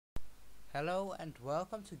Hello and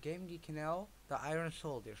welcome to Game Geek Canal, The Iron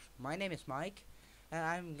Soldiers. My name is Mike, and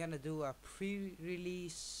I'm gonna do a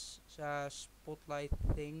pre-release spotlight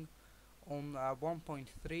thing on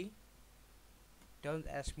 1.3. Don't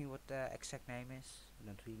ask me what the exact name is, I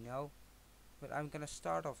don't really know. But I'm gonna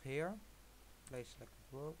start off here. Play select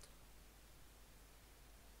world.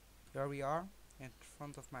 Here we are, in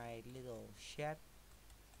front of my little shed.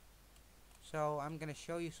 So I'm gonna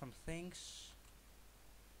show you some things.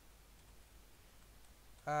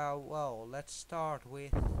 Well, let's start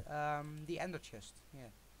with the ender chest.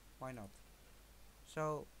 Yeah, why not?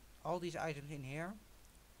 So all these items in here,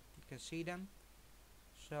 you can see them.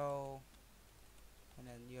 So, and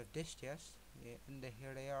then you have this chest, yeah, and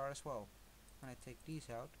here they are as well. When I take these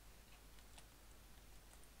out,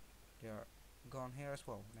 they are gone here as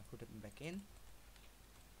well. And I put them back in.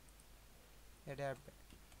 Yeah, they're.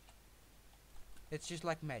 It's just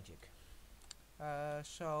like magic.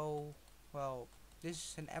 So, well, this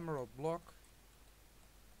is an emerald block,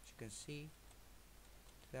 as you can see.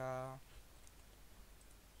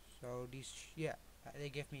 So these, yeah, they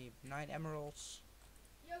give me 9 emeralds.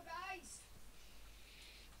 Yo guys!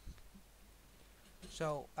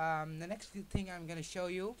 So the next thing I'm gonna show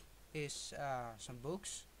you is some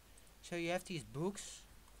books. So you have these books.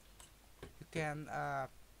 You can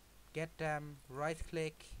get them, right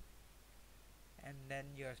click, and then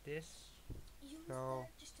you have this. Use So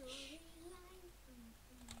that just to reline.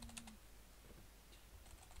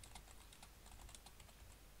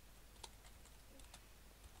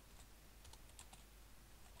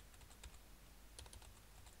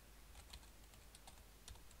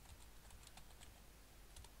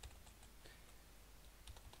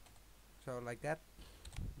 like that.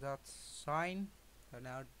 That sign. So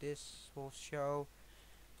now this will show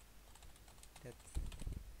that.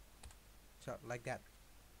 So like that.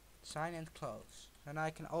 Sign and close. And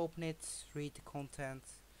I can open it, read the content.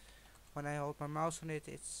 When I hold my mouse on it,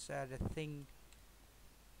 it's the thing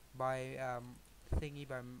by thingy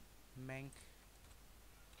by Mank.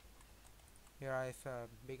 Here I have a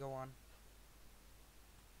bigger one.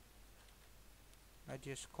 I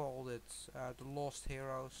just called it the Lost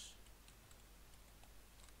Heroes.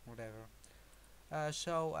 Whatever.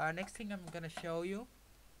 Next thing I'm gonna show you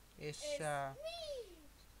is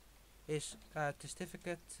It's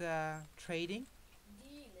certificate trading.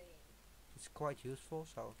 dealing. It's quite useful.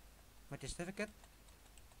 So my certificate.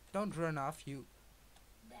 Don't run off, you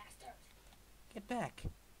Bastard. get back.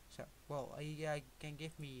 So well, I can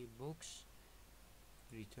give me books.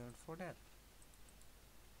 Return for that.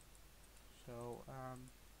 So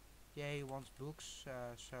yeah, he wants books.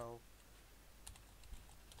 So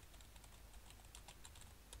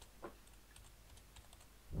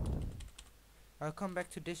I'll come back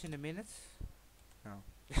to this in a minute. No.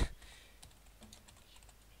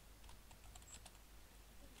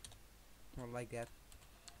 Not like that.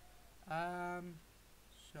 Um,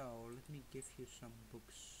 so let me give you some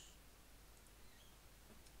books.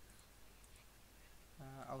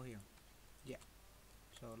 Oh here. Yeah.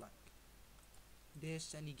 So like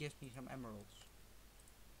this, and he gives me some emeralds.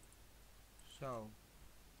 So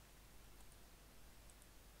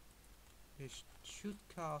this should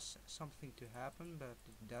cause something to happen, but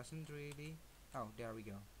it doesn't really. Oh, there we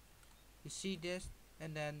go. You see this,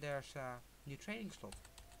 and then there's a new trading slot.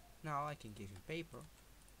 Now I can give him paper.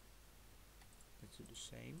 Let's do the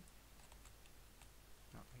same.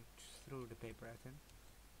 Now I threw the paper at him.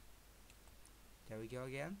 There we go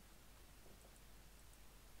again.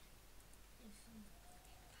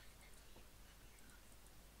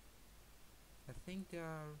 I think they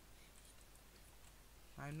are.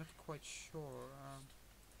 I'm not quite sure.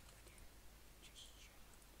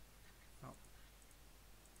 Oh,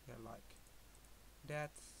 they're like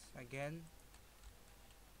that again.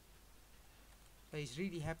 So he's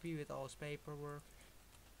really happy with all his paperwork.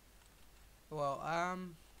 Well,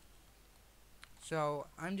 so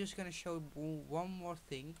I'm just gonna show one more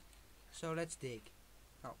thing. So let's dig.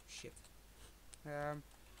 Oh shit. Um.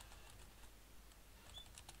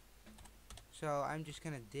 So I'm just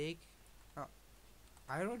gonna dig. Oh,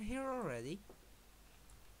 iron here already.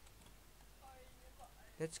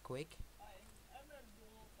 That's quick.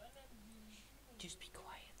 Just be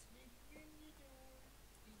quiet.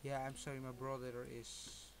 Yeah, I'm sorry, my brother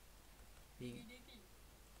is being.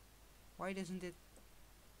 Why doesn't it?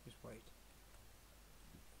 Just wait.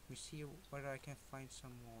 We see whether I can find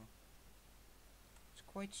some more. It's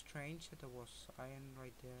quite strange that there was iron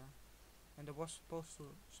right there, and there was supposed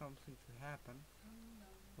to something to happen,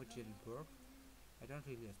 which didn't work. I don't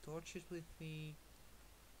really have torches with me.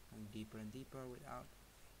 I'm deeper and deeper without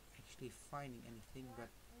actually finding anything, but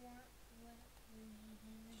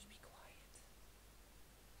just be quiet.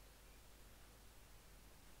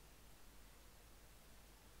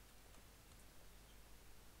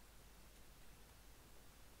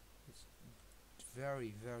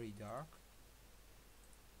 very, very dark.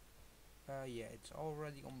 Yeah, it's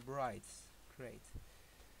already on bright. Great.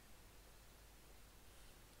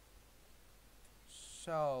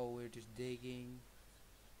 So we're just digging.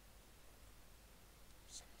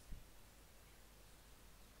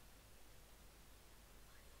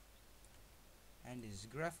 And this is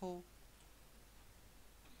gravel.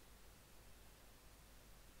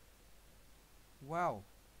 Wow.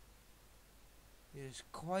 There's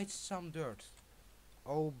quite some dirt.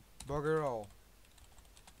 Oh, bugger all.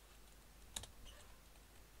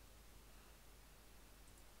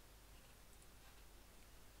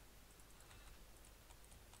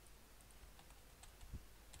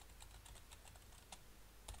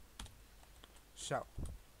 So,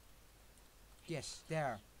 yes,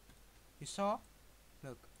 there. You saw?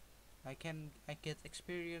 Look, I get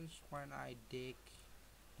experience when I dig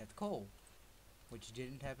that coal, which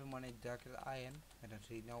didn't happen when I dug the iron. I don't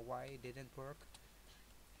really know why it didn't work,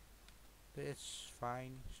 but it's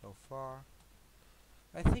fine so far.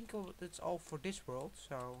 I think that's all for this world,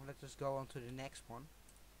 so let us go on to the next one.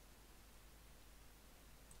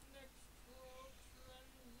 Next world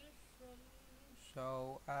transition.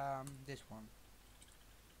 So, this one.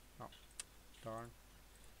 Oh, darn.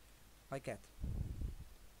 Like that.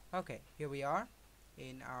 Okay, here we are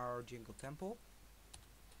in our Jingle Temple.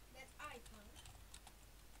 That icon.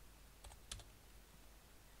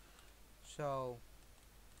 So,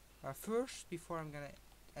 first, before I'm gonna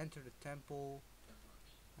enter the temple,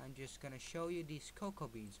 I'm just gonna show you these cocoa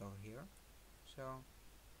beans over here. So,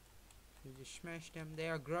 you just smash them. They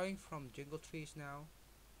are growing from jingle trees now.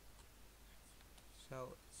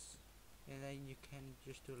 So, and then you can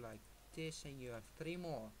just do like this, and you have 3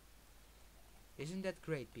 more. Isn't that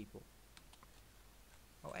great, people?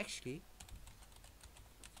 Oh, actually,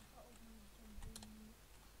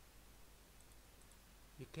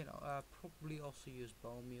 you can probably also use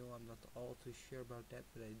bone meal. I'm not all too sure about that,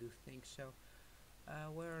 but I do think so.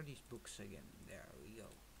 Where are these books again? There we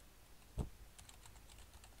go.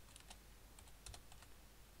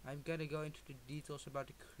 I'm gonna go into the details about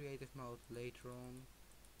the creative mode later on.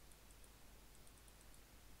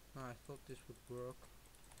 Oh, I thought this would work.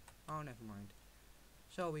 Oh, never mind.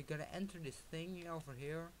 So we're gonna enter this thing over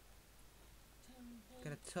here.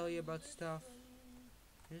 Gonna tell you about stuff.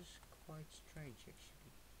 This is quite strange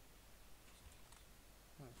actually.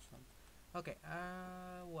 Oh, it's fun. Okay,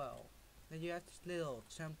 well. Then you have this little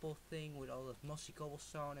temple thing with all that mossy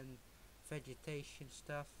cobblestone and vegetation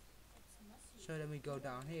stuff. So then we go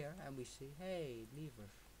down here and we see, hey,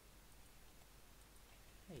 levers.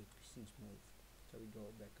 Hey, pistons moved. So we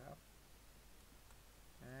go back up.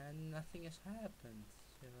 And nothing has happened.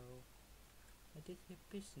 So I did hear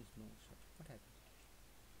pistons move. So what happened?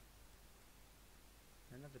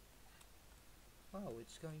 Another. Oh,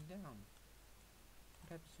 it's going down.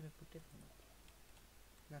 What happens if I put that one up?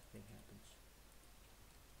 Nothing happens.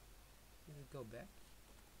 Did it go back?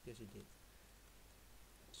 Yes, it did.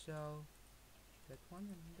 So that one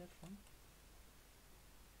and that one.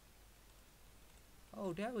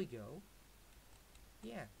 Oh, there we go.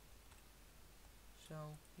 Yeah. So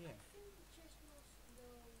yeah.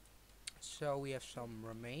 So we have some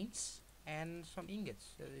remains and some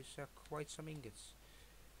ingots. There is quite some ingots.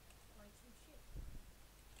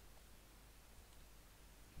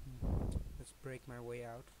 Let's break my way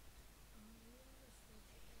out.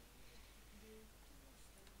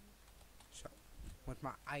 So, with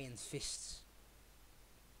my iron fists.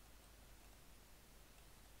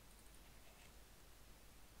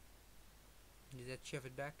 Did that shove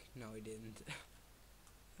it back? No, it didn't.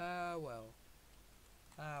 Well.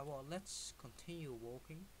 Well, let's continue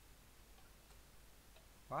walking.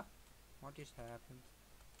 What? What just happened?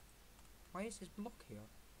 Why is this block here?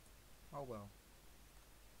 Oh well.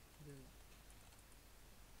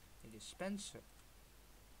 It is Spencer.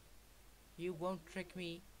 You won't trick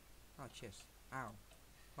me. Oh, chest. Ow.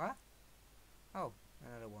 What? Oh,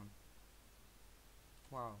 another one.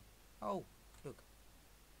 Wow. Oh, look.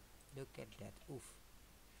 Look at that. Oof.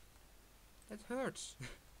 That hurts.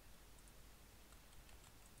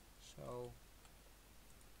 So,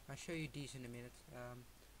 I'll show you these in a minute.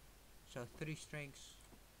 So 3 strings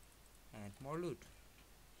and more loot.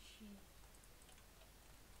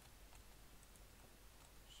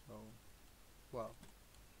 So, well,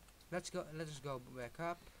 let's go. Let us go back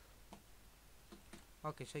up.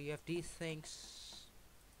 Okay, so you have these things.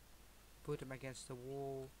 Put them against the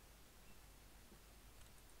wall.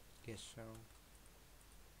 Guess so.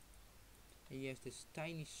 And you have this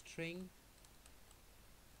tiny string.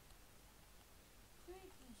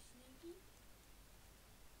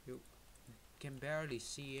 You can barely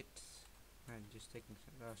see it. I'm just taking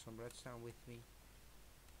some redstone with me.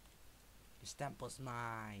 This temple's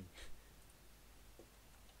mine.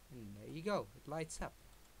 And there you go. It lights up.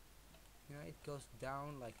 You know, it goes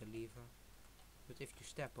down like a lever, but if you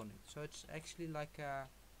step on it, so it's actually like a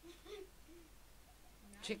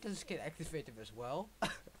chickens can activate them as well.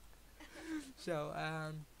 So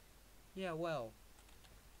yeah, well,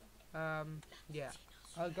 yeah,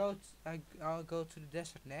 I'll go to the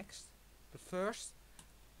desert next, but first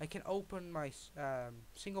I can open my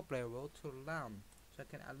single player world to LAN, so I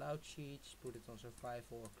can allow cheats, put it on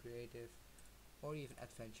survival or creative, or even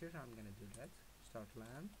adventure. I'm gonna do that. Start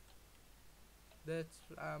LAN. But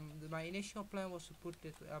my initial plan was to put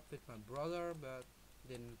it up with my brother, but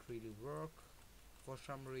didn't really work for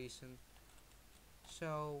some reason.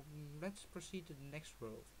 So let's proceed to the next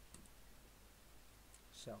world.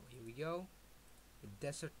 So here we go, the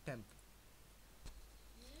desert temple.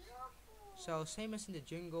 So same as in the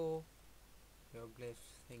jungle, hieroglyph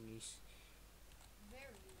thingies.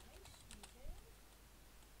 Very nice detail.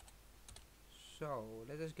 So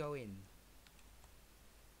let us go in.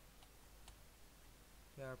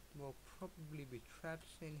 There will probably be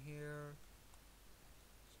traps in here.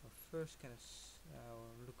 So first gonna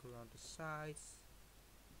look around the sides.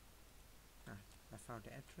 I found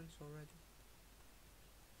the entrance already.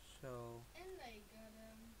 So And they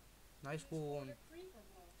got nice this wall. for the creeper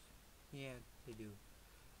blocks. Yeah, they do.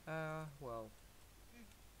 Well, Mm.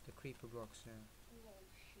 the creeper blocks. Lol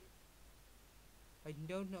shit. I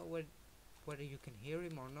don't know whether you can hear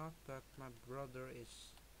him or not, but my brother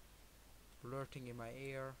is blurting in my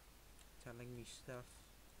ear, telling me stuff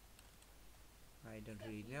I don't Stuff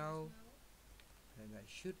really he know, must and I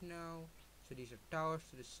should know. So these are towers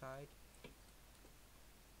to the side.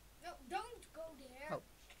 No, don't go there. Oh,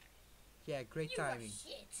 yeah, great you timing. are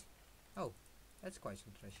shit. That's quite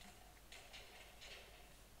some treasure.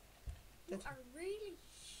 You That- are really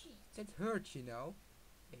shit. That hurts, you know.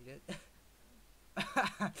 Hey, that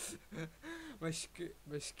my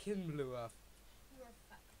skin blew off. You are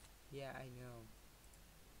fucked. Yeah, I know.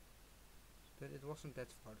 But it wasn't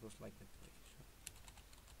that far. It was like that way.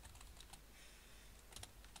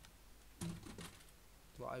 So.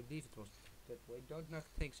 Well, I believe it was that way. Don't knock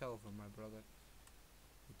things over, my brother.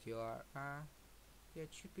 But you are, yeah, it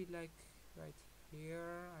should be like right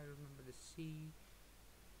here. I remember the sea.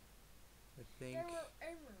 I think. There were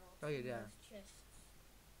emeralds Oh, yeah, in there. those chests.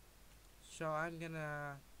 So I'm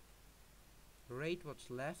gonna raid what's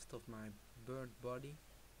left of my burnt body.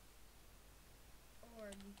 Or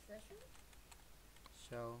the treasure.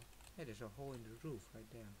 So, yeah, there's a hole in the roof right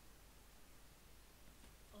there.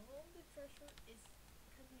 All the treasure is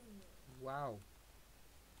coming. Wow.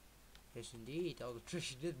 Yes, indeed. All the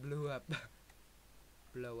treasure did blow up.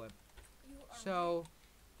 Blow up. You are So,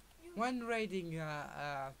 you when raiding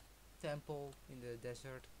a temple in the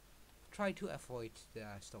desert, try to avoid the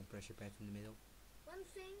stone pressure pad in the middle. one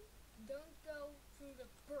thing, don't go through the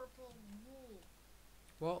purple wool.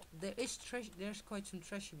 Well, there is treasure. There's quite some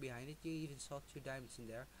treasure behind it. You even saw 2 diamonds in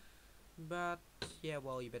there. But yeah,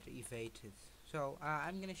 well, you better evade it. So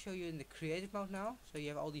I'm gonna show you in the creative mode now. So you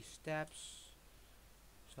have all these steps.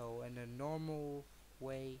 So in a normal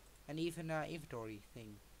way, and even inventory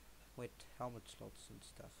thing with helmet slots and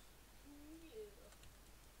stuff. Yeah.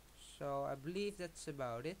 So I believe that's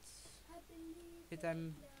about it. I believe Did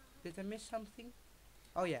in Did I miss something?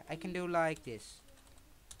 Oh yeah, I can do like this.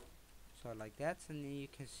 So like that, and then you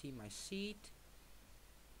can see my seed.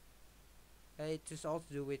 It is all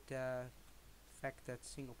to do with the fact that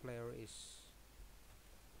single player is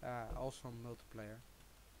also multiplayer.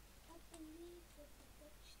 I believe that I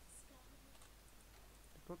touched the sky.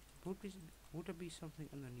 But would there be something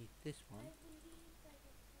underneath this I one? believe I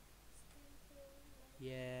can touch this temple.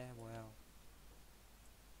 Yeah, well,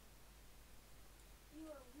 You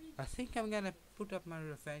are really. I think I'm gonna put up my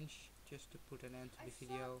revenge just to put an end to I the saw-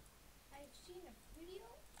 video. I've seen a video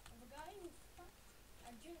of a guy who fucked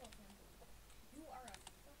a jungle temple. You are a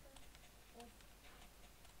fucker of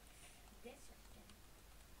desert temple.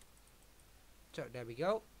 So there we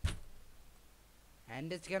go,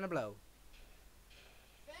 and it's gonna blow.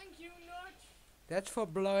 Thank you, Notch. That's for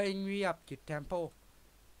blowing me up, you temple.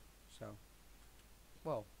 So,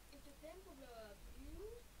 well, If the temple blow up, you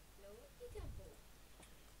blow up the temple.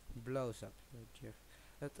 blows up, Jeff.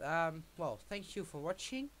 But well, thank you for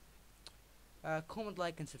watching. Comment,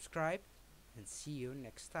 like, and subscribe, and see you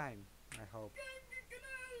next time. I hope.